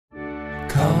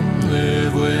Come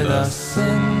live with us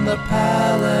in the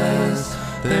palace.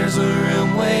 There's a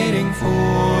room waiting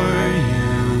for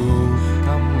you.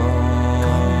 Come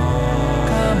on,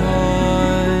 come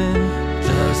on.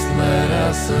 Just let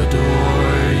us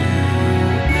adore you.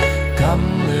 Come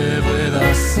live with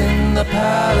us in the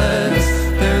palace.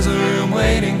 There's a room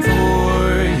waiting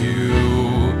for you.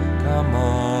 Come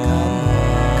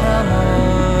on, come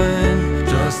on.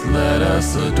 Just let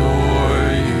us adore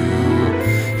you.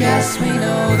 Yes, we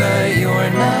know that you're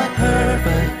not her,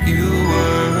 but you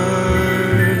were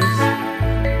hers.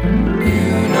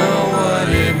 You know what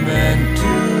it meant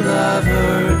to love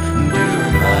her, and you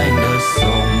remind us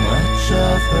so much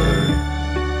of her.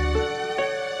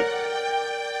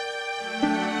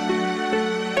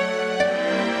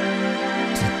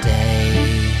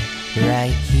 Today,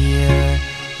 right here,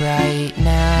 right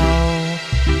now,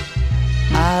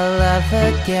 I'll love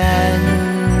again.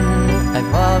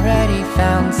 I've already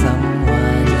found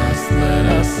someone. Just let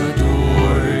us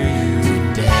adore you.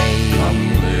 Today, come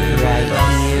live right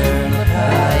here,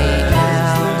 right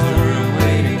now. There's a room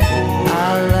waiting for you.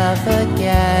 I'll love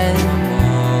again.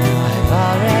 I've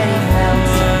already found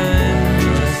someone.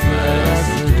 Just let us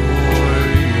adore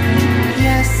you.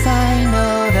 Yes, I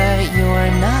know that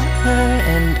you're not her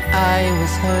and I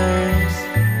was hers.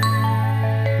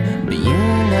 But you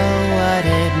know what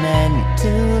it meant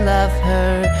to love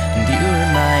her, and you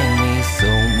remind me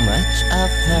so much of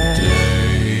her.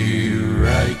 Today,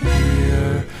 right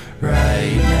here,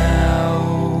 right now,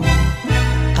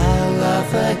 I'll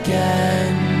love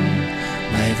again.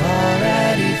 I've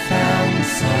already found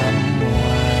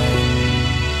someone.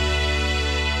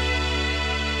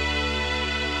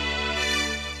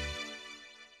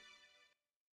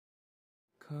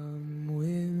 Come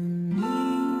with me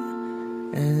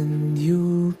and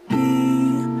you'll be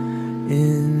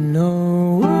in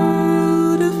a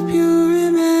world of pure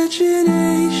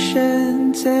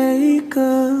imagination. Take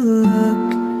a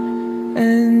look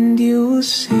and you'll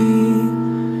see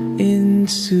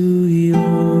into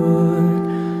your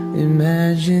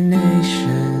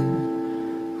imagination.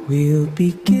 We'll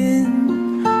begin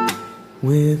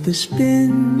with a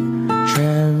spin,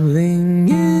 traveling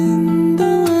in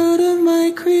the world of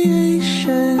my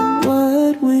creation.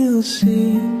 What we'll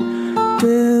see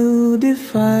will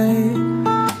defy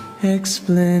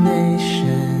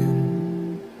explanation.